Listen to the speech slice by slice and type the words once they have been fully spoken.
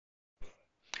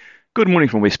Good morning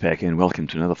from Westpac and welcome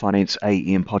to another Finance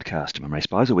AM podcast. I'm Ray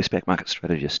Spicer, Westpac market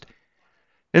strategist.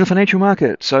 In the financial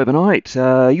markets overnight,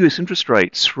 US interest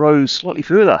rates rose slightly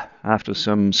further after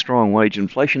some strong wage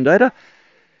inflation data.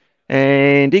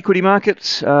 And equity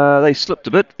markets, they slipped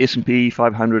a bit. S&P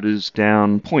 500 is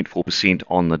down 0.4%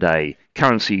 on the day.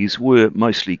 Currencies were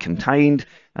mostly contained,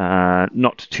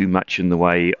 not too much in the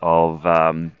way of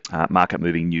market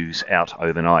moving news out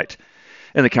overnight.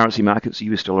 In the currency markets, the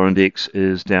US dollar index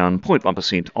is down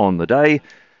 0.1% on the day.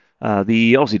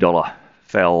 The Aussie dollar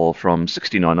fell from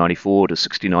 69.94 to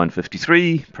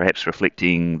 69.53, perhaps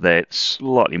reflecting that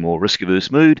slightly more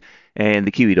risk-averse mood. And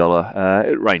the Kiwi dollar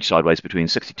it ranged sideways between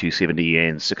 62.70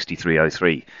 and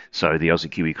 63.03. So the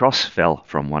Aussie Kiwi cross fell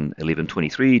from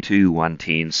 111.23 to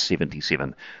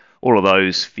 110.77. All of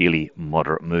those fairly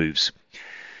moderate moves.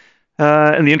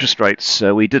 In the interest rates,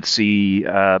 we did see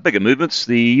bigger movements.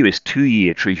 The US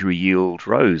 2-year Treasury yield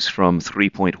rose from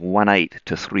 3.18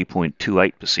 to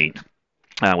 3.28%,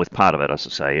 with part of it, as I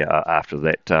say, after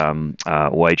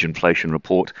that wage inflation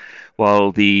report,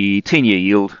 while the 10-year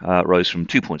yield rose from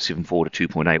 2.74 to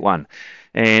 2.81.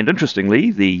 And interestingly,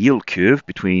 the yield curve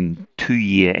between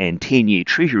 2-year and 10-year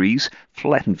Treasuries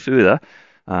flattened further,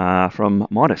 from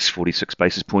minus 46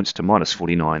 basis points to minus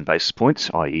 49 basis points,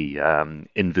 i.e.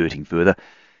 Inverting further,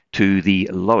 to the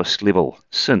lowest level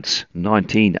since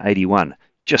 1981,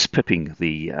 just pipping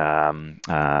the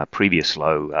previous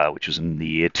low, which was in the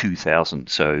year 2000.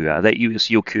 So that US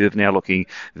yield curve now looking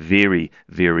very,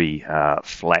 very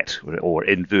flat or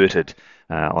inverted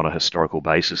on a historical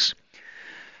basis.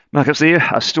 Markets there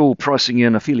are still pricing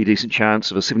in a fairly decent chance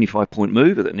of a 75-point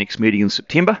move at the next meeting in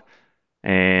September,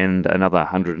 and another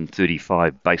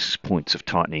 135 basis points of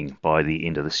tightening by the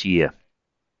end of this year.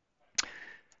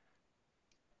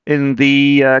 In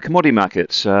the commodity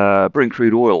markets, Brent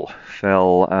crude oil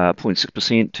fell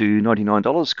 0.6% to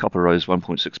 $99. Copper rose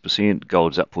 1.6%,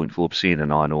 gold's up 0.4%,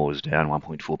 and iron ore is down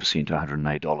 1.4% to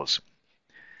 $108.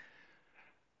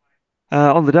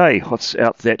 On the day, what's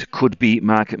out that could be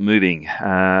market moving?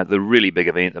 The really big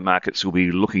event the markets will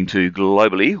be looking to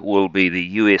globally will be the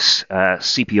US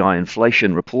CPI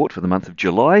inflation report for the month of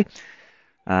July.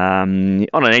 On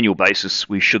an annual basis,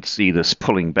 we should see this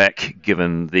pulling back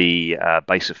given the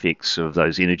base effects of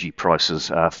those energy prices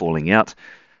falling out.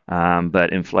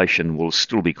 But inflation will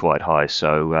still be quite high,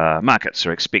 so markets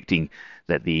are expecting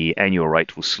that the annual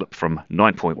rate will slip from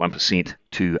 9.1%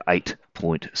 to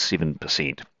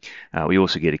 8.7%. We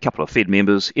also get a couple of Fed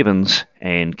members, Evans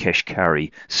and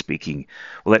Kashkari, speaking.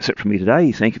 Well, that's it from me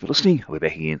today. Thank you for listening. I'll be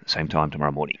back again at the same time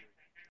tomorrow morning.